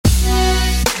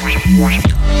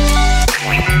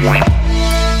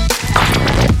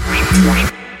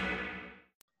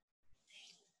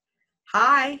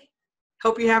Hi,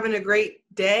 hope you're having a great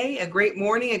day, a great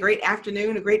morning, a great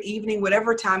afternoon, a great evening,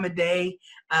 whatever time of day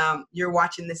you're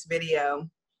watching this video.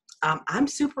 I'm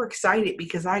super excited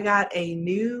because I got a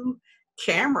new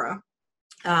camera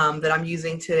that I'm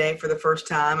using today for the first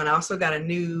time, and I also got a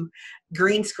new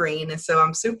green screen, and so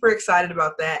I'm super excited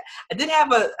about that. I did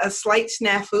have a slight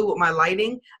snafu with my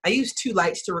lighting. I used two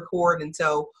lights to record, and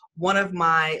so one of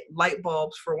my light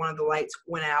bulbs for one of the lights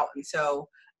went out, and so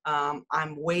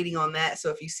I'm waiting on that. So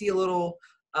if you see a little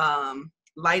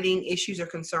lighting issues or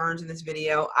concerns in this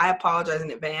video, I apologize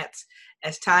in advance.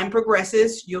 As time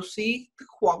progresses, you'll see the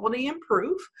quality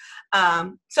improve.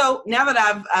 So now that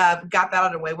I've got that out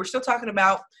of the way, we're still talking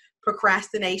about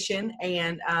procrastination,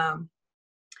 and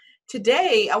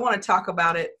today I want to talk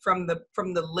about it from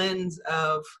the lens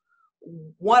of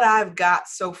what I've got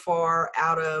so far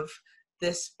out of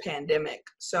this pandemic.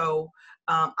 So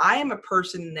I am a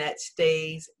person that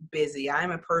stays busy. I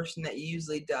am a person that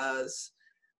usually does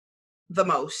the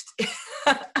most.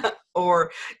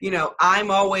 Or,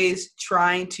 I'm always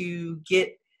trying to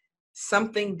get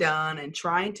something done and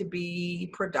trying to be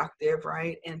productive,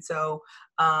 right? And so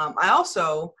I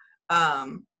also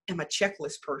am a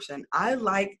checklist person. I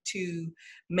like to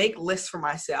make lists for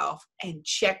myself and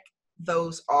check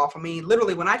those off. I mean,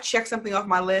 literally, when I check something off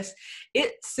my list,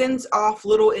 it sends off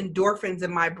little endorphins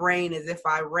in my brain as if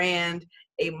I ran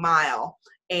a mile,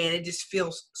 and it just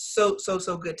feels so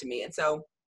good to me. And so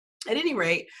at any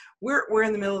rate, we're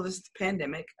in the middle of this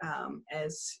pandemic,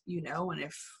 as you know, and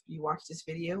if you watch this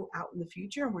video out in the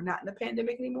future and we're not in the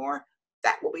pandemic anymore,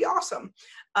 that will be awesome.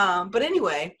 But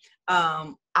anyway,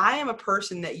 I am a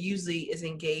person that usually is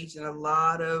engaged in a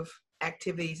lot of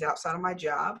activities outside of my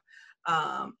job.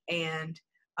 And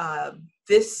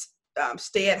this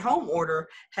stay-at-home order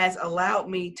has allowed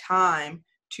me time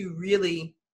to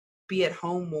really be at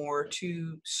home more,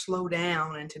 to slow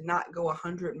down, and to not go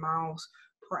 100 miles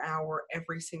per hour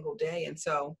every single day. And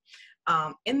so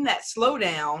in that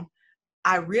slowdown,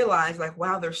 I realized, like,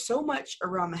 wow, there's so much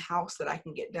around the house that I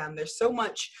can get done. There's so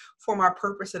much for my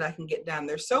purpose that I can get done.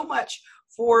 There's so much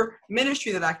for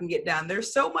ministry that I can get done.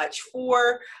 There's so much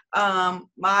for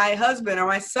my husband or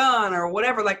my son or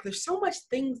whatever. Like, there's so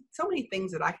many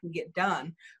things that I can get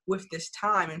done with this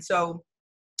time. And so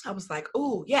I was like,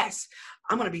 oh, yes,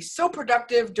 I'm going to be so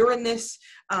productive during this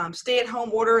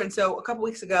stay-at-home order. And so a couple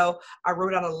weeks ago, I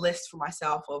wrote out a list for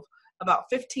myself of about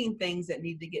 15 things that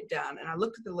need to get done. And I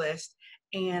looked at the list,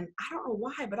 and I don't know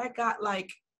why, but I got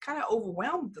like kind of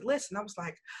overwhelmed with the list. And I was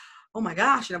like, oh my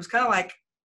gosh. And I was kind of like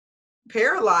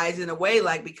paralyzed in a way,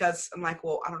 like, because I'm like,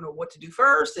 well, I don't know what to do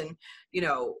first. And,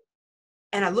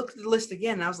 and I looked at the list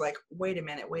again, and I was like, wait a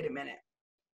minute.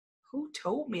 Who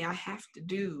told me I have to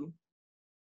do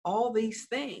all these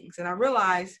things? And I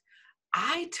realized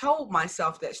I told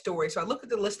myself that story. So I looked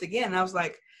at the list again, and I was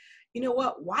like, you know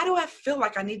what? Why do I feel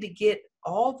like I need to get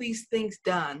all these things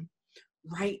done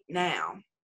right now?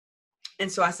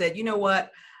 And so I said, you know what?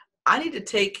 I need to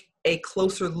take a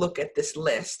closer look at this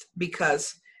list,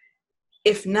 because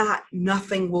if not,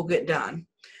 nothing will get done.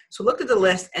 So I looked at the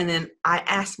list, and then I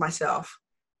asked myself,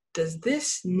 does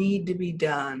this need to be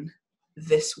done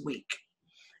this week?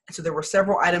 And so there were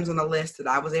several items on the list that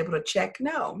I was able to check.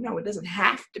 No, it doesn't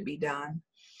have to be done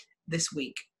this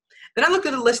week. Then I looked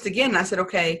at the list again, and I said,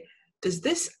 okay, does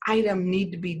this item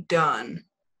need to be done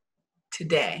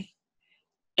today?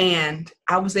 And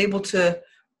I was able to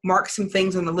mark some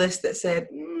things on the list that said,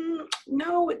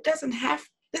 no, it doesn't have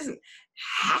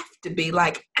to be,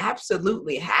 like,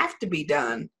 absolutely have to be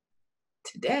done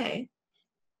today.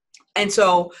 And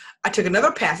so I took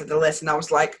another pass at the list, and I was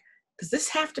like, does this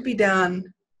have to be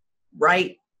done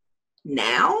right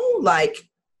now, like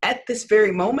at this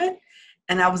very moment?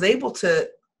 And I was able to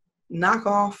knock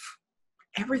off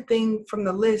everything from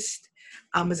the list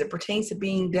as it pertains to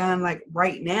being done, like,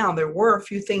 right now. There were a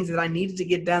few things that I needed to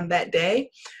get done that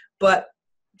day, but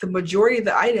the majority of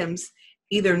the items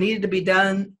either needed to be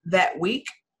done that week,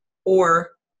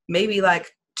 or maybe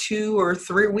like 2 or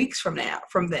 3 weeks from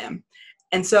them.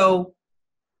 And so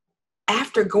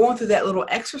after going through that little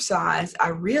exercise, I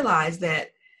realized that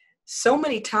so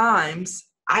many times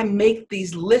I make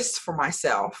these lists for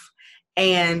myself,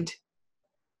 and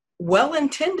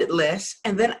well-intended lists,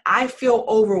 and then I feel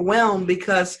overwhelmed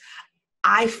because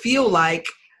I feel like,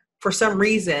 for some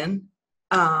reason,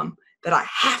 that I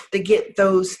have to get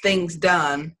those things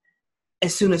done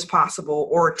as soon as possible,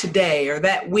 or today, or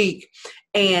that week.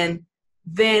 And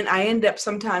then I end up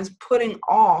sometimes putting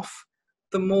off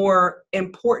the more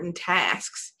important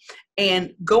tasks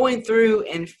and going through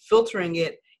and filtering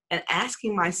it and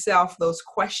asking myself those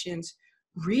questions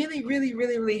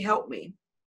really helped me.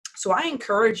 So I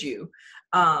encourage you,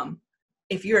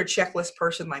 if you're a checklist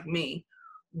person like me,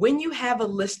 when you have a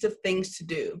list of things to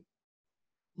do,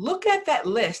 look at that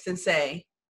list and say,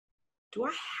 do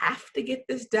I have to get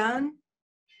this done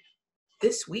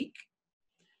this week?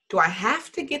 Do I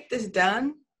have to get this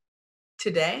done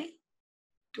today?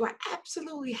 Do I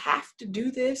absolutely have to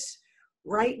do this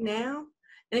right now?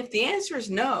 And if the answer is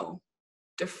no,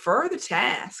 defer the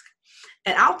task.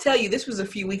 And I'll tell you, this was a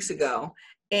few weeks ago,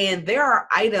 and there are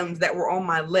items that were on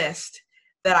my list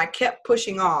that I kept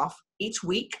pushing off each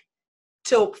week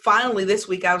till finally this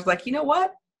week I was like, you know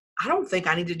what? I don't think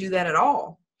I need to do that at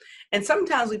all. And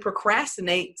sometimes we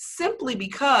procrastinate simply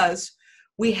because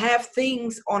we have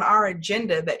things on our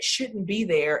agenda that shouldn't be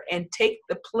there and take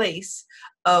the place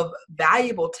of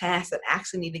valuable tasks that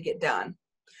actually need to get done.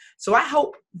 So I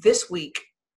hope this week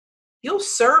you'll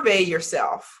survey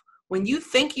yourself. When you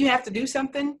think you have to do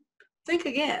something, think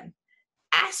again.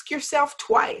 Ask yourself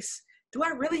twice, do I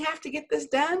really have to get this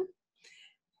done?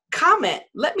 Comment.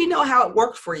 Let me know how it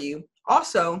worked for you.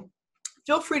 Also,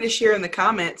 feel free to share in the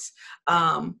comments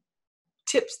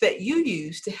tips that you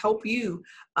use to help you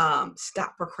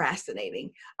stop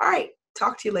procrastinating. All right.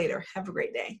 Talk to you later. Have a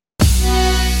great day.